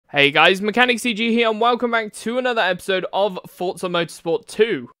Hey guys, Mechanic CG here and welcome back to another episode of Forza Motorsport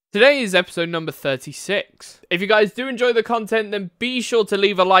 2. Today is episode number 36. If you guys do enjoy the content, then be sure to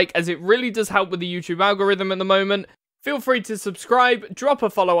leave a like as it really does help with the YouTube algorithm at the moment. Feel free to subscribe, drop a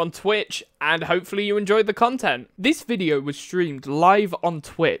follow on Twitch, and hopefully you enjoyed the content. This video was streamed live on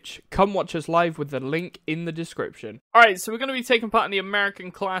Twitch. Come watch us live with the link in the description. Alright, so we're going to be taking part in the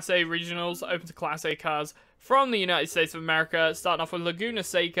American Class A Regionals, open to Class A cars from the United States of America, starting off with Laguna,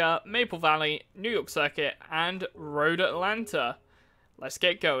 Seca, Maple Valley, New York Circuit, and Road Atlanta. Let's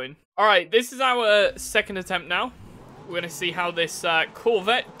get going. Alright, this is our second attempt now. We're going to see how this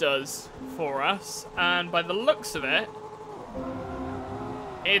Corvette does for us, and by the looks of it,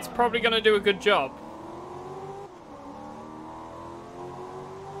 it's probably going to do a good job.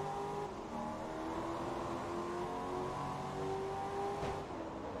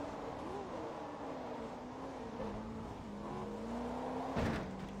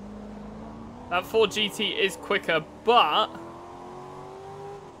 That Ford GT is quicker, but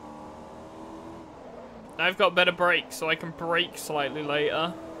I've got better brakes, so I can brake slightly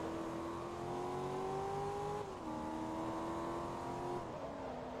later.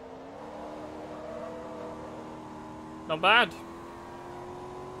 Not bad.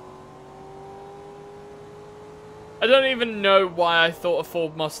 I don't even know why I thought a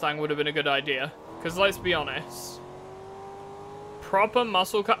Ford Mustang would have been a good idea. Because let's be honest. Proper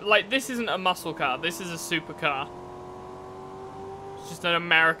muscle car. Like, this isn't a muscle car. This is a supercar. It's just an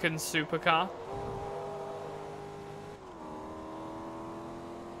American supercar.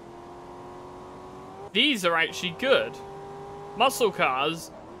 These are actually good. Muscle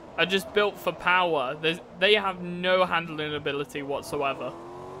cars are just built for power. They have no handling ability whatsoever.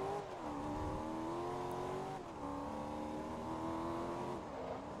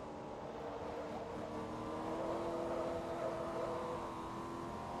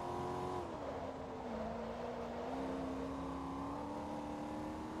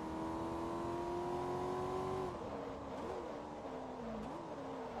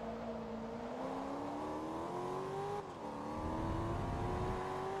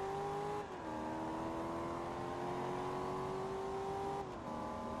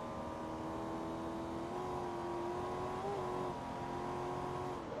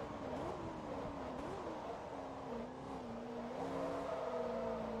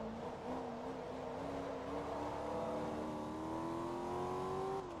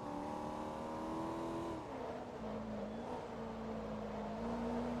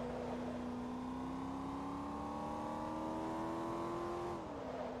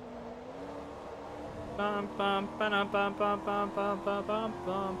 Bum, bum, ba-dum, bum, bum, bum, bum, bum, bum,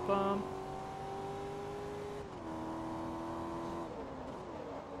 bum, bum.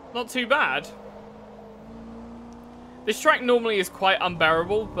 Not too bad. This track normally is quite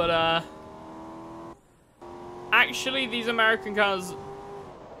unbearable, but actually these American cars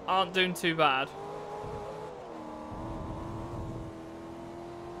aren't doing too bad.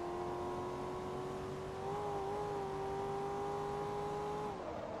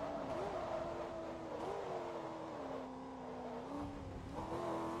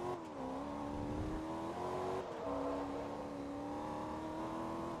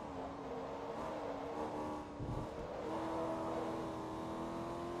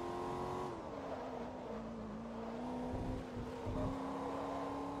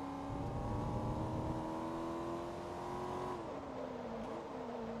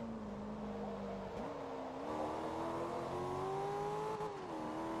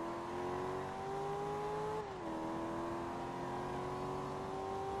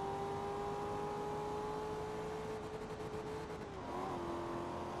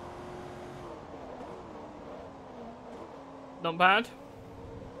 Not bad.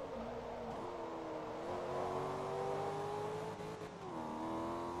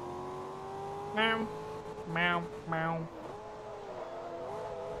 Meow, meow, meow.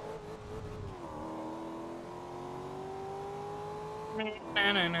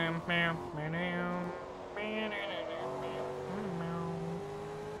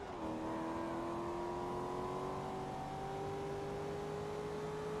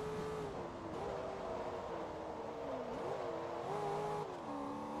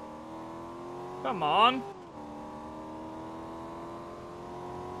 Come on.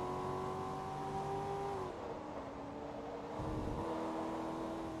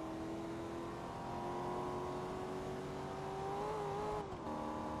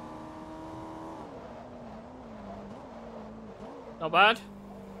 Not bad.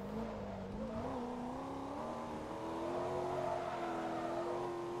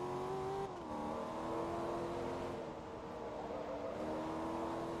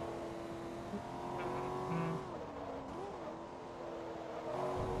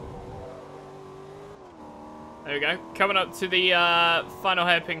 There we go. Coming up to the final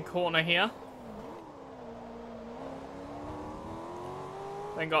hairpin corner here.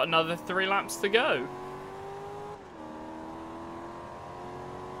 Then got another 3 laps to go.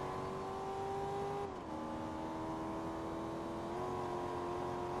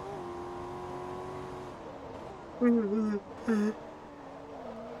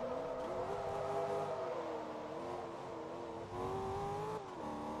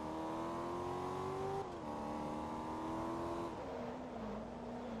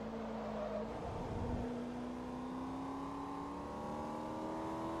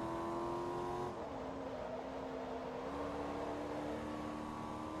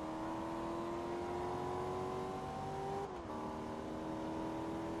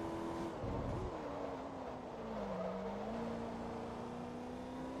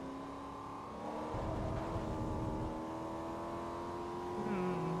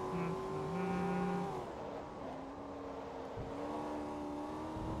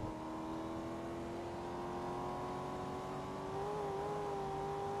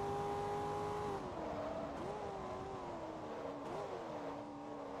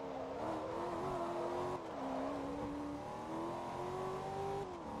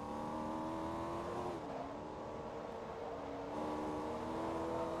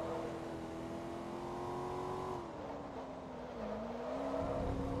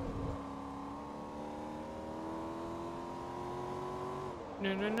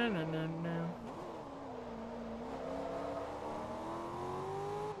 No, no, no, no, no, no.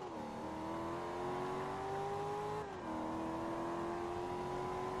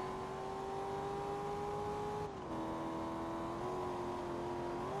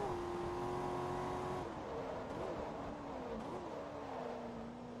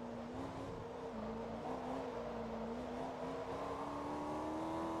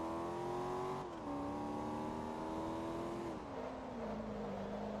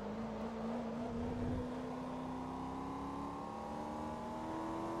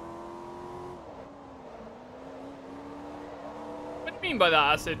 What do you mean by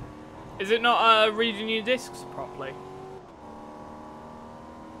that, Acid? Is it not reading your discs properly?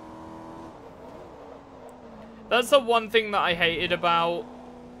 That's the one thing that I hated about,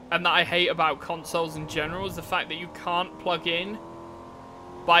 and that I hate about consoles in general, is the fact that you can't plug in,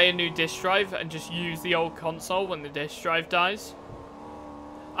 buy a new disc drive, and just use the old console when the disc drive dies.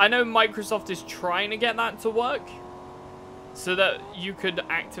 I know Microsoft is trying to get that to work, so that you could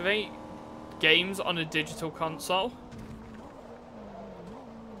activate games on a digital console.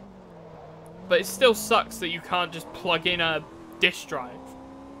 But it still sucks that you can't just plug in a disc drive.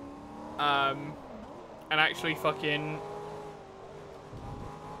 And actually fucking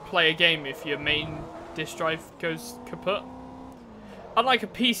play a game if your main disc drive goes kaput. Unlike a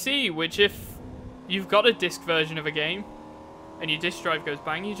PC, which if you've got a disc version of a game and your disc drive goes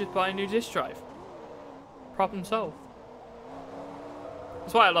bang, you just buy a new disc drive. Problem solved.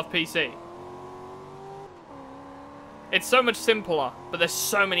 That's why I love PC. It's so much simpler, but there's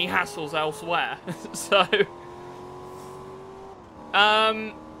so many hassles elsewhere. So,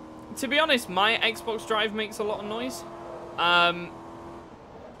 to be honest, my Xbox drive makes a lot of noise. I'd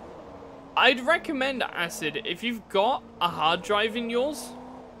recommend Acid, if you've got a hard drive in yours,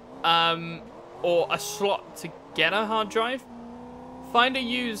 or a slot to get a hard drive, find a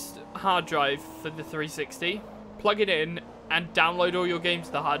used hard drive for the 360, plug it in, and download all your games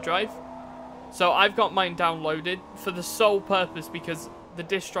to the hard drive. So I've got mine downloaded for the sole purpose because the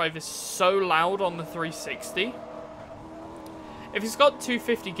disc drive is so loud on the 360. If it's got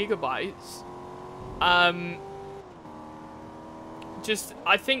 250 gigabytes, I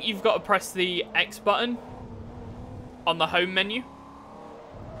think you've got to press the X button on the home menu.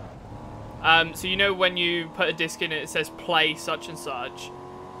 So you know when you put a disc in it, it says play such and such.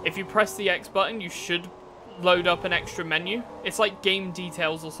 If you press the X button, you should load up an extra menu. It's like game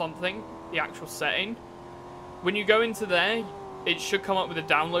details or something, the actual setting. When you go into there, it should come up with a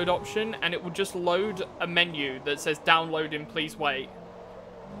download option, and it will just load a menu that says downloading, please wait.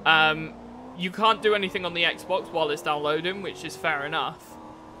 You can't do anything on the Xbox while it's downloading, which is fair enough.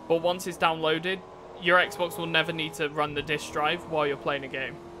 But once it's downloaded, your Xbox will never need to run the disc drive while you're playing a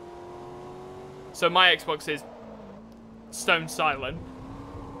game. So my Xbox is stone silent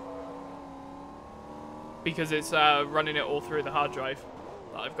because it's running it all through the hard drive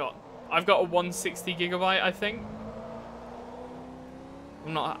that I've got. I've got a 160 gigabyte, I think.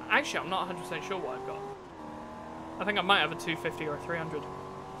 I'm not 100% sure what I've got. I think I might have a 250 or a 300.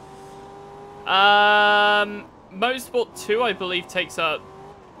 Motorsport 2, I believe, takes up...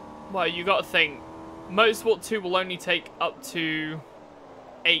 Well, you got to think. Motorsport 2 will only take up to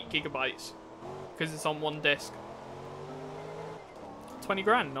 8 gigabytes because it's on one disc. 20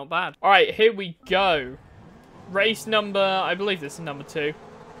 grand, not bad. All right, here we go. Race number, I believe this is number 2.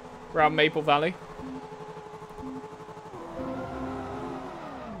 Around Maple Valley.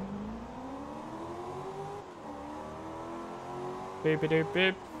 Beep, beep,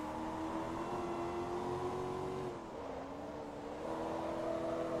 beep.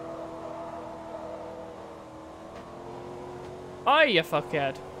 Oh, you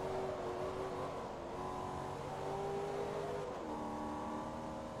fuckhead.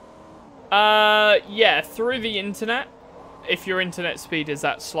 Yeah, through the internet. If your internet speed is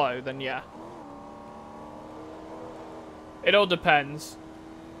that slow, then yeah. It all depends.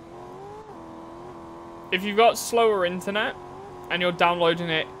 If you've got slower internet and you're downloading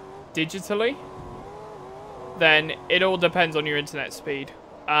it digitally, then it all depends on your internet speed.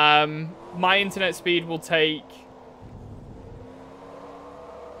 My internet speed will take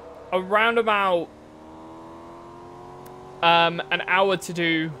around about an hour to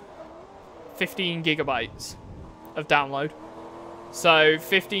do 15 gigabytes of download. So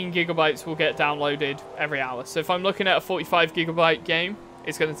 15 gigabytes will get downloaded every hour. So if I'm looking at a 45 gigabyte game,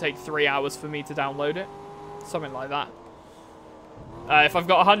 it's going to take 3 hours for me to download it. Something like that. If I've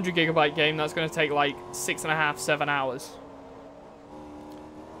got a 100 gigabyte game, that's going to take like 6.5, 7 hours.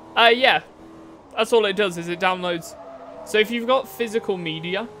 Yeah. That's all it does, is it downloads. So if you've got physical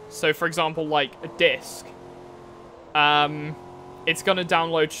media, so for example like a disc, it's going to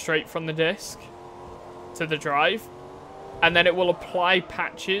download straight from the disc to the drive, and then it will apply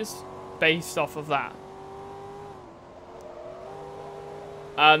patches based off of that.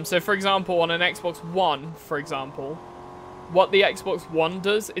 So for example, on an Xbox One, for example, what the Xbox One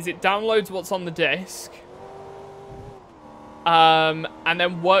does is it downloads what's on the disc, and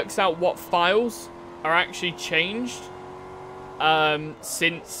then works out what files are actually changed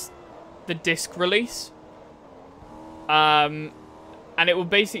since the disc release. And it will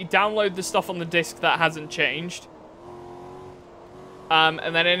basically download the stuff on the disc that hasn't changed. And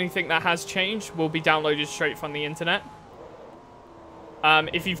then anything that has changed will be downloaded straight from the internet.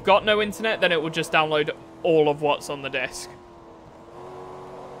 If you've got no internet, then it will just download all of what's on the disc.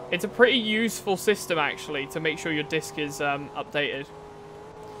 It's a pretty useful system, actually, to make sure your disc is updated.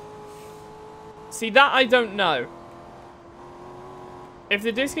 See, that I don't know. If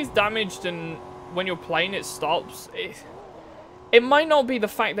the disc is damaged and when you're playing it stops, it might not be the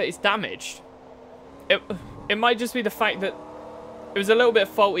fact that it's damaged. It might just be the fact that it was a little bit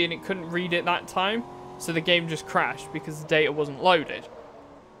faulty and it couldn't read it that time, so the game just crashed because the data wasn't loaded.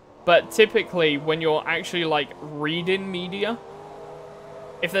 But typically, when you're actually like reading media,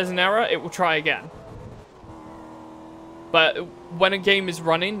 if there's an error, it will try again. But when a game is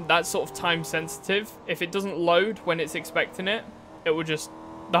running, that's sort of time sensitive. If it doesn't load when it's expecting it, it will just,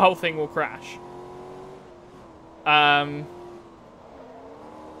 the whole thing will crash.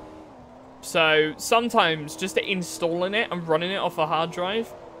 So sometimes just installing it and running it off a hard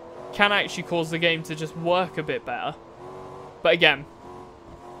drive can actually cause the game to just work a bit better. But again,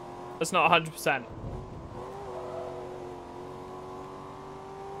 that's not 100%.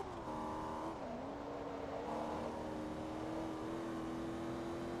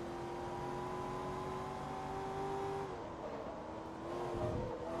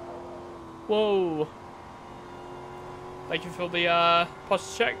 Whoa. Thank you for the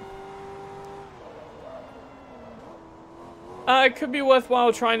posture check. It could be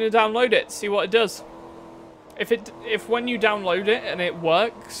worthwhile trying to download it, see what it does. If when you download it and it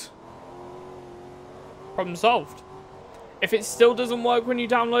works, problem solved. If it still doesn't work when you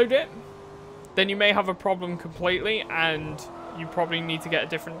download it, then you may have a problem completely and you probably need to get a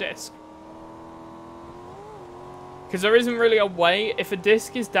different disc. Because there isn't really a way, if a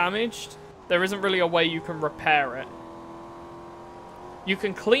disc is damaged, there isn't really a way you can repair it. You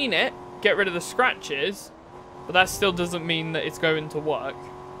can clean it, get rid of the scratches, but that still doesn't mean that it's going to work.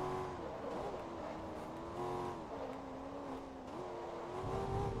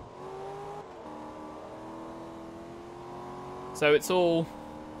 So it's all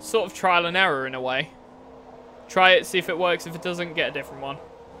sort of trial and error in a way. Try it, see if it works. If it doesn't, get a different one.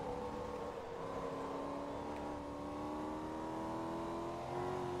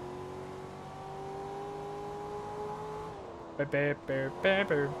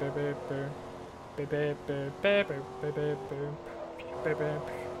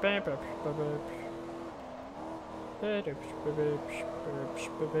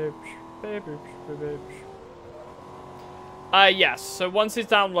 Yes, so once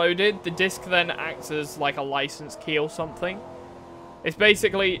it's downloaded, the disc then acts as like a license key or something. It's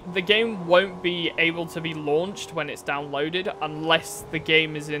basically, the game won't be able to be launched when it's downloaded unless the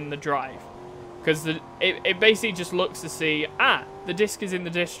game is in the drive. Because it basically just looks to see, the disc is in the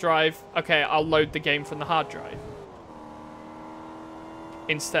disk drive. Okay, I'll load the game from the hard drive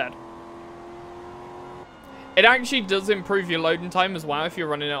instead. It actually does improve your loading time as well if you're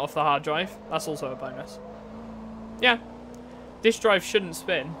running it off the hard drive. That's also a bonus. Yeah, disk drive shouldn't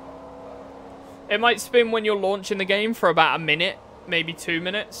spin. It might spin when you're launching the game for about a minute, maybe 2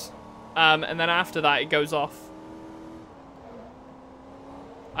 minutes. And then after that, it goes off.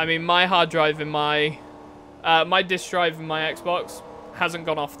 I mean, my hard drive and my disk drive in my Xbox hasn't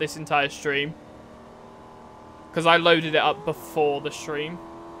gone off this entire stream. Because I loaded it up before the stream.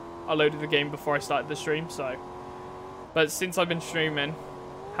 I loaded the game before I started the stream, so. But since I've been streaming,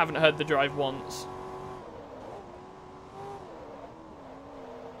 haven't heard the drive once.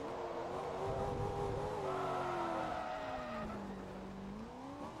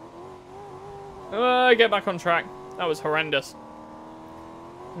 Get back on track. That was horrendous.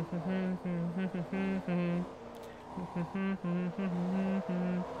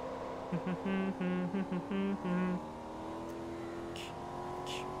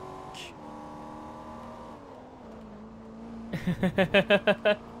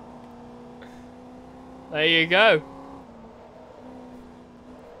 There you go.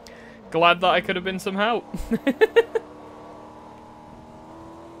 Glad that I could have been some help.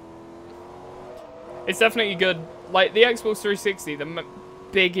 It's definitely good. Like, the Xbox 360, the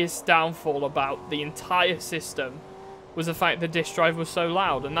biggest downfall about the entire system was the fact the disc drive was so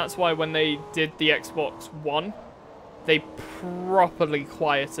loud. And that's why when they did the Xbox One, they properly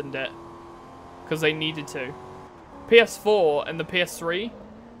quietened it. Because they needed to. PS4 and the PS3,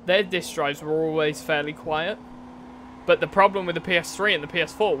 their disc drives were always fairly quiet. But the problem with the PS3 and the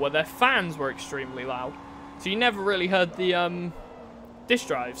PS4 were their fans were extremely loud. So you never really heard the disc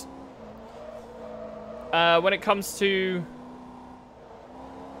drives. When it comes to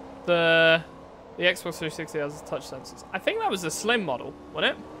the Xbox 360 has touch sensors. I think that was the Slim model,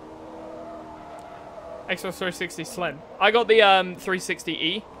 wasn't it? Xbox 360 Slim. I got the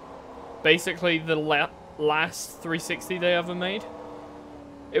 360e. Basically the last 360 they ever made.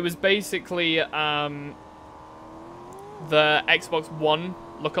 It was basically the Xbox One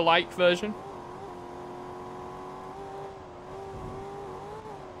lookalike version.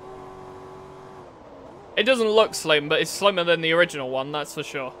 It doesn't look slim, but it's slimmer than the original one, that's for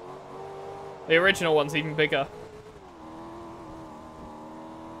sure. The original one's even bigger.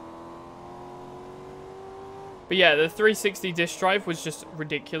 But yeah, the 360 disc drive was just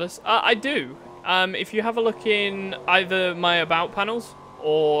ridiculous. I do. If you have a look in either my About panels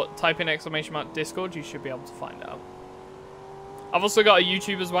or type in ! Discord, you should be able to find out. I've also got a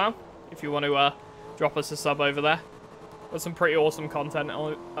YouTube as well, if you want to drop us a sub over there. Got some pretty awesome content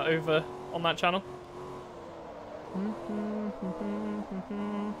over on that channel.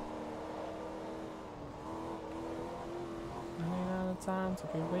 Time to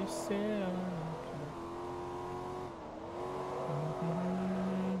be wasted.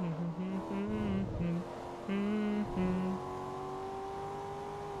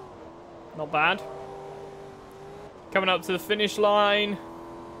 Not bad. Coming up to the finish line.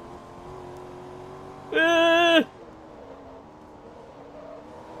 Oh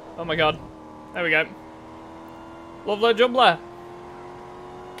my god. There we go. Lovely jumbler.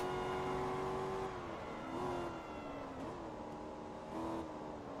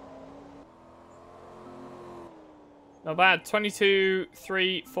 Not bad. 22,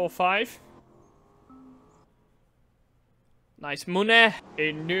 3, 4, 5. Nice money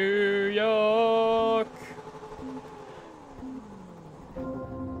in New York.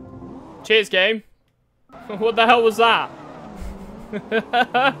 Cheers, game. What the hell was that?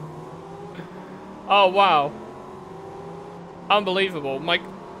 Oh, wow. Unbelievable. My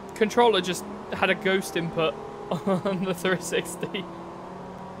controller just had a ghost input on the 360. It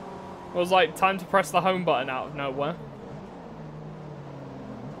was like, time to press the home button out of nowhere.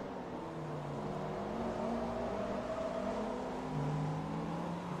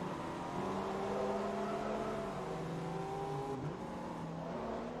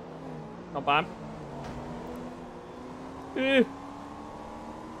 Not bad.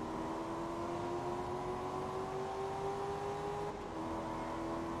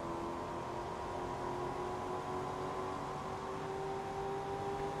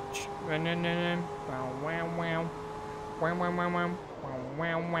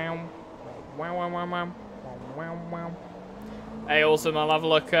 Hey, awesome. I'll have a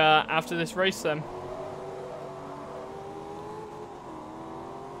look after this race then.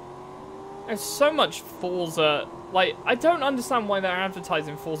 There's so much Forza. Like, I don't understand why they're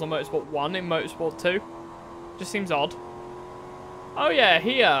advertising Forza Motorsport 1 in Motorsport 2. Just seems odd. Oh yeah,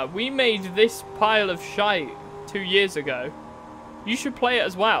 here. We made this pile of shite 2 years ago. You should play it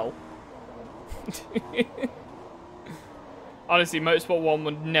as well. Honestly, Motorsport 1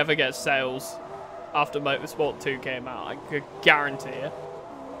 would never get sales after Motorsport 2 came out. I could guarantee it.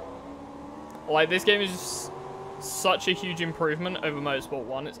 Like, this game is just such a huge improvement over Motorsport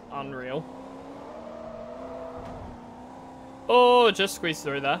 1. It's unreal. Oh, just squeezed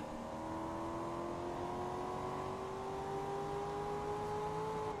through there.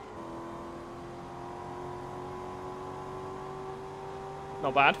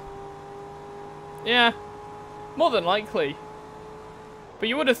 Not bad. Yeah, more than likely. But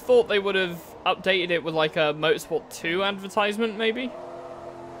you would have thought they would have updated it with like a Motorsport 2 advertisement, maybe?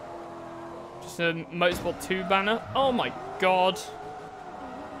 Just a Motorsport 2 banner. Oh my god.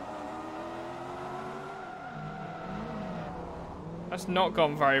 That's not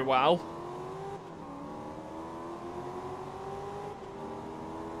gone very well.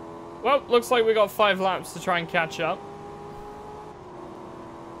 Well, looks like we got 5 laps to try and catch up.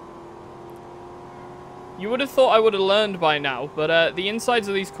 You would have thought I would have learned by now, but the insides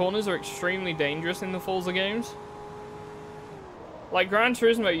of these corners are extremely dangerous in the Forza games. Like Gran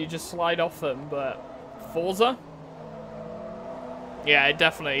Turismo, you just slide off them, but Forza? Yeah, it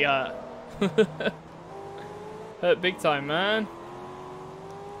definitely hurt big time, man.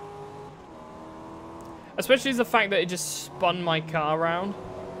 Especially the fact that it just spun my car around.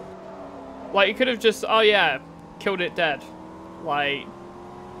 Like, it could have just, oh yeah, killed it dead. Like,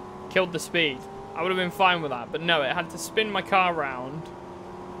 killed the speed. I would have been fine with that, but no, it had to spin my car around,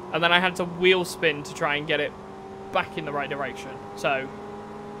 and then I had to wheel spin to try and get it back in the right direction. So,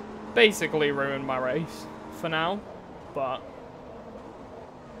 basically ruined my race for now, but...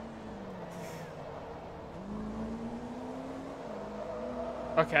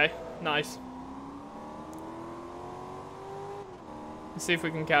 Okay, nice. Let's see if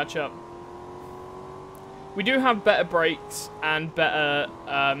we can catch up. We do have better brakes and better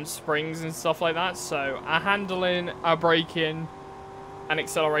springs and stuff like that, so our handling, our braking, and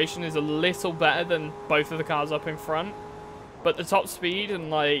acceleration is a little better than both of the cars up in front. But the top speed and,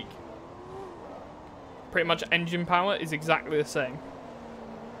 like, pretty much engine power is exactly the same.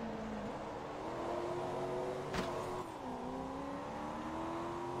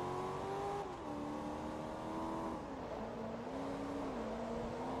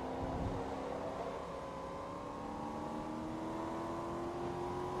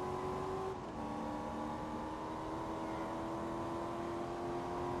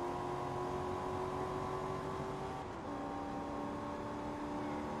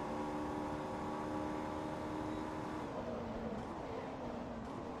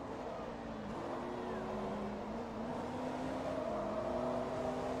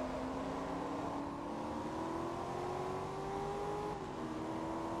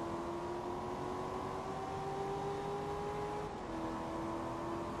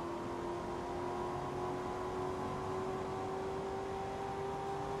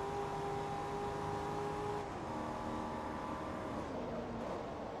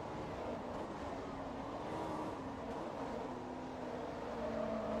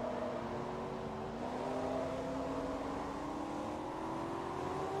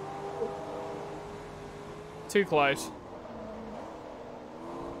 Too close.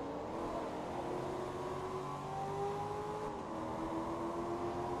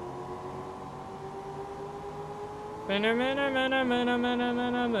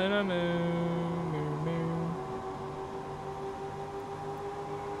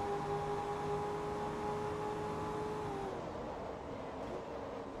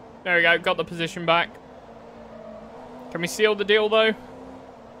 There we go, got the position back. Can we seal the deal though?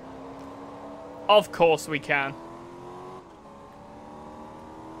 Of course we can.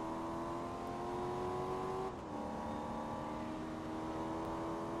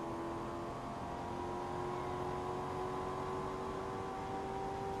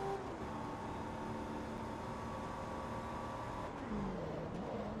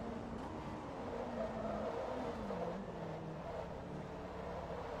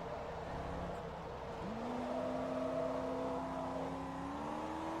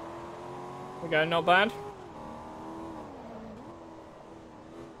 We go, not bad.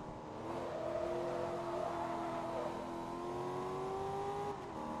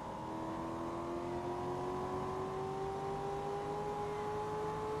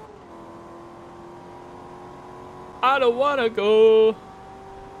 I don't wanna go.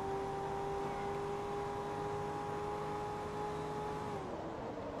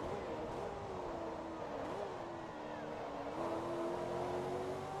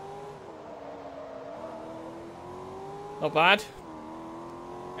 Not bad.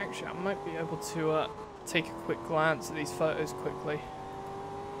 Actually, I might be able to take a quick glance at these photos quickly.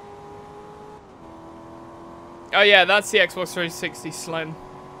 Oh yeah, that's the Xbox 360 Slim.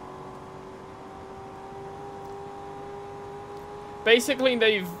 Basically,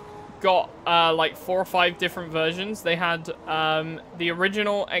 they've got like 4 or 5 different versions. They had the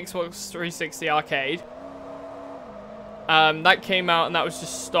original Xbox 360 arcade. That came out and that was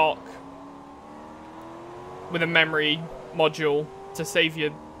just stock with a memory module to save your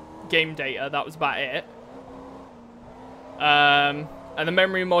game data. That was about it. And the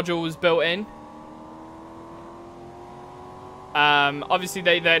memory module was built in. Obviously,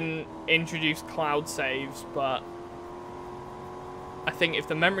 they then introduced cloud saves, but I think if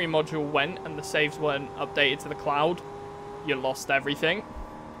the memory module went and the saves weren't updated to the cloud, you lost everything.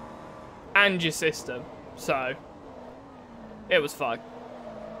 And your system. So, it was fucked.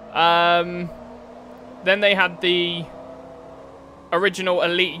 Then they had the original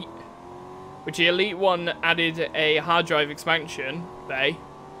Elite, which the Elite one added a hard drive expansion bay.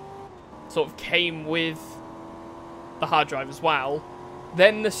 Sort of came with the hard drive as well.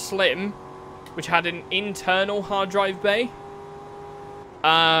 Then the Slim, which had an internal hard drive bay.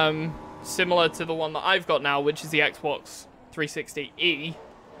 Similar to the one that I've got now, which is the Xbox 360e,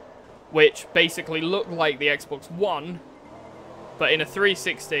 which basically looked like the Xbox One, but in a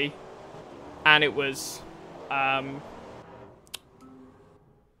 360, and it was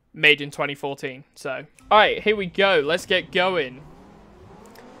made in 2014. So, alright, here we go. Let's get going.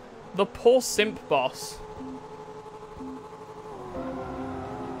 The poor simp boss.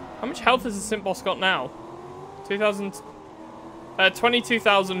 How much health has the simp boss got now?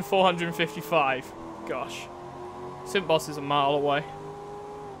 22,455. Gosh. Simp boss is a mile away.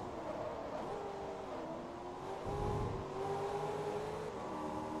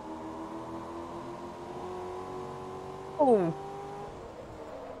 Oh.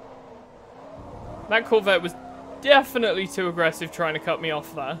 That Corvette was definitely too aggressive trying to cut me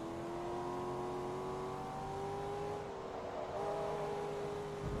off there.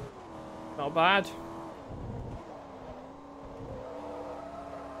 Not bad.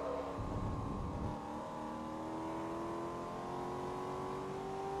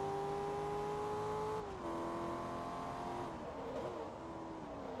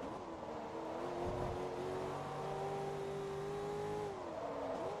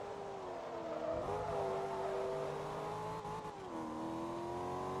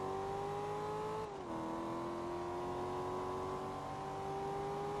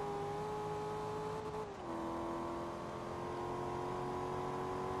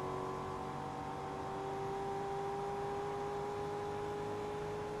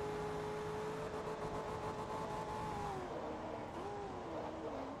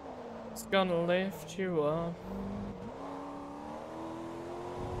 It's gonna lift you up.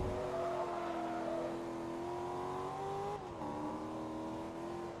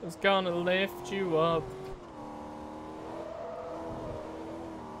 It's gonna lift you up.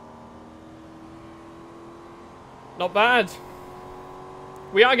 Not bad.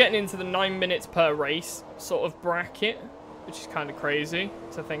 We are getting into the 9 minutes per race sort of bracket, which is kind of crazy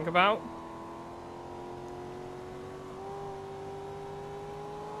to think about.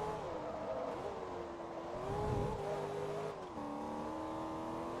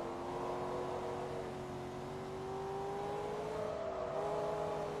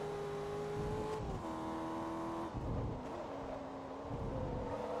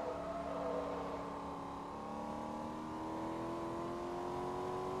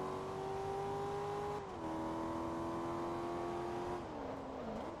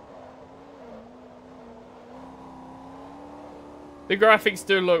 The graphics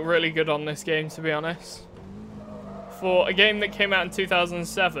do look really good on this game, to be honest. For a game that came out in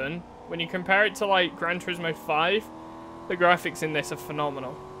 2007, when you compare it to like Gran Turismo 5, the graphics in this are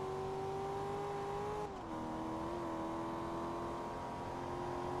phenomenal.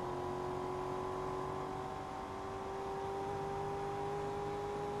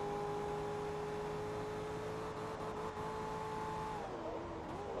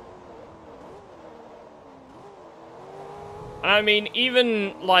 And I mean,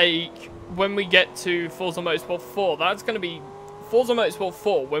 even, like, when we get to Forza Motorsport 4, that's going to be... Forza Motorsport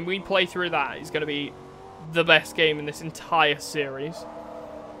 4, when we play through that, is going to be the best game in this entire series.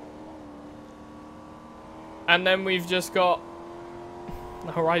 And then we've just got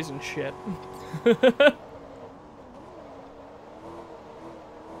the Horizon shit.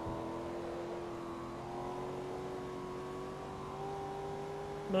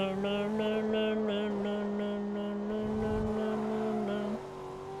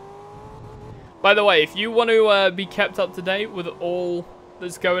 By the way, if you want to be kept up to date with all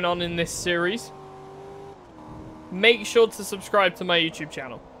that's going on in this series, make sure to subscribe to my YouTube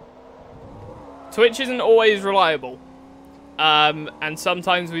channel. Twitch isn't always reliable. And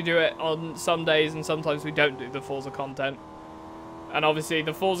sometimes we do it on some days and sometimes we don't do the Forza content. And obviously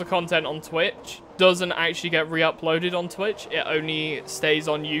the Forza content on Twitch doesn't actually get re-uploaded on Twitch. It only stays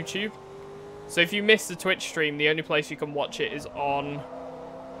on YouTube. So if you miss the Twitch stream, the only place you can watch it is on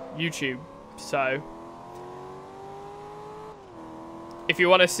YouTube. So if you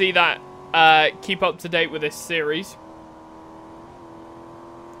want to see that, keep up to date with this series,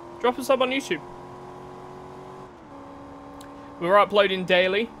 drop a sub on YouTube. We're uploading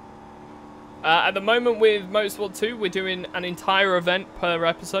daily. At the moment with Motorsport 2, we're doing an entire event per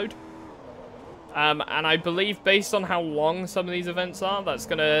episode. And I believe based on how long some of these events are, that's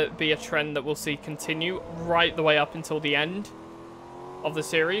going to be a trend that we'll see continue right the way up until the end of the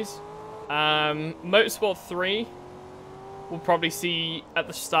series. Motorsport 3, we'll probably see at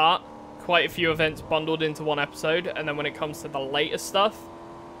the start quite a few events bundled into one episode. And then when it comes to the later stuff,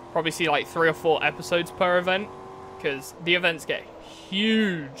 probably see like 3 or 4 episodes per event. Because the events get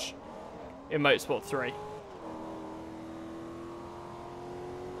huge in Motorsport 3.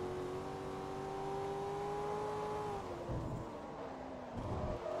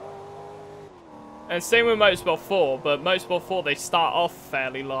 And same with Motorsport 4, but Motorsport 4, they start off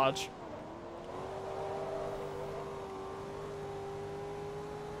fairly large.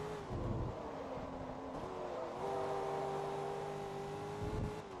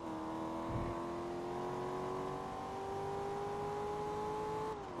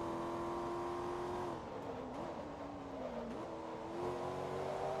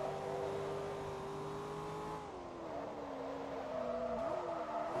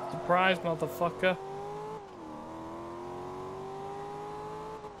 Surprise, motherfucker.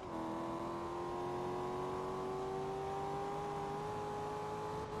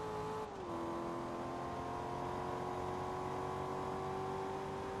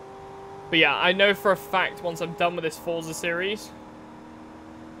 But yeah, I know for a fact once I'm done with this Forza series,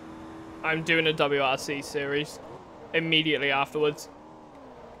 I'm doing a WRC series immediately afterwards.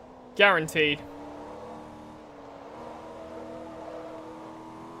 Guaranteed.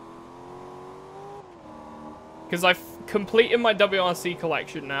 Because I've completed my WRC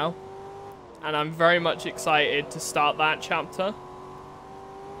collection now, and I'm very much excited to start that chapter.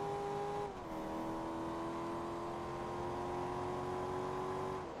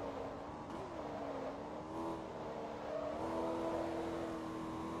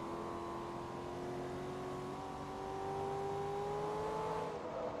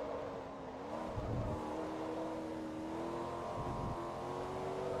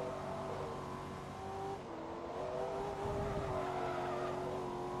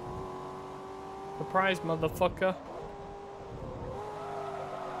 Surprise, motherfucker.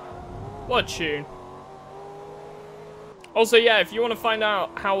 What a tune. Also, yeah, if you want to find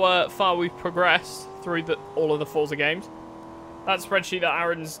out how far we've progressed through all of the Forza games, that spreadsheet that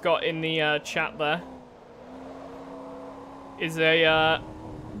Aaron's got in the chat there is a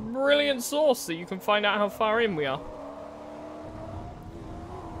brilliant source that you can find out how far in we are.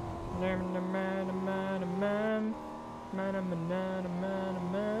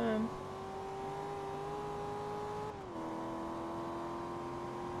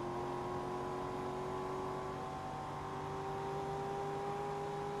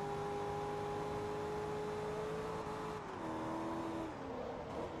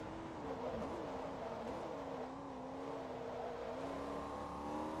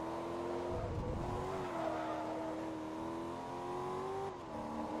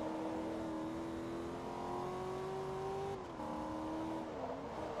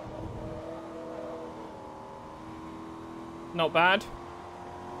 Not bad.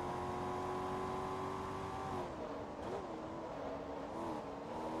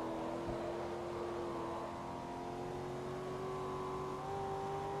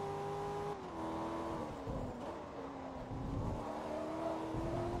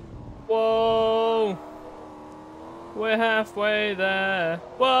 Whoa! We're halfway there.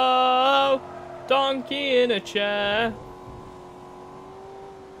 Whoa! Donkey in a chair.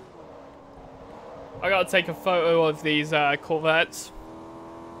 I gotta take a photo of these Corvettes.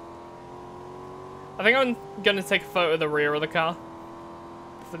 I think I'm gonna take a photo of the rear of the car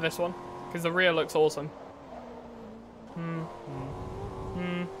for this one, because the rear looks awesome.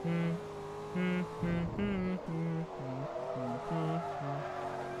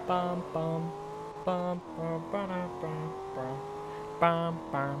 Bum bum bum bum bum bum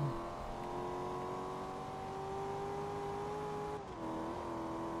bum.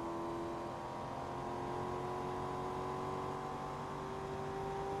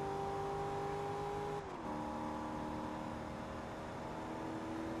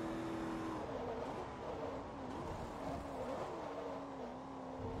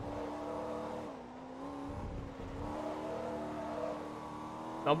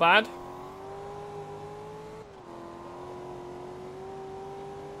 Not bad.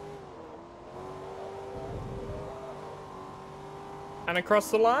 And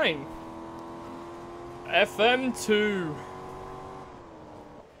across the line. FM2.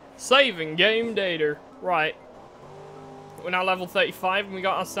 Saving game data. Right. We're now level 35 and we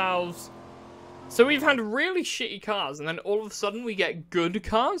got ourselves... So we've had really shitty cars and then all of a sudden we get good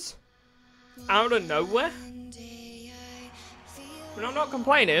cars? Out of nowhere? I mean, I'm not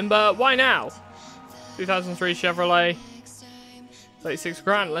complaining, but why now? 2003 Chevrolet. 36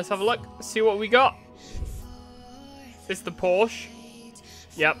 grand. Let's have a look. See what we got. This is the Porsche.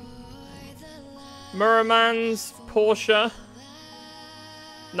 Yep. Murrayman's Porsche.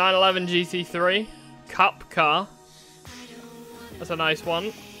 911 GT3. Cup car. That's a nice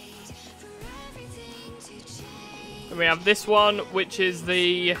one. And we have this one, which is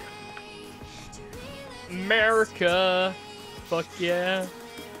the America. Fuck yeah.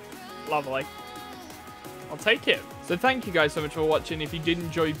 Lovely. I'll take it. So thank you guys so much for watching. If you did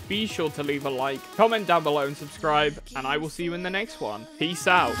enjoy, be sure to leave a like, comment down below and subscribe. And I will see you in the next one. Peace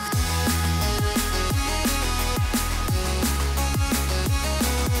out.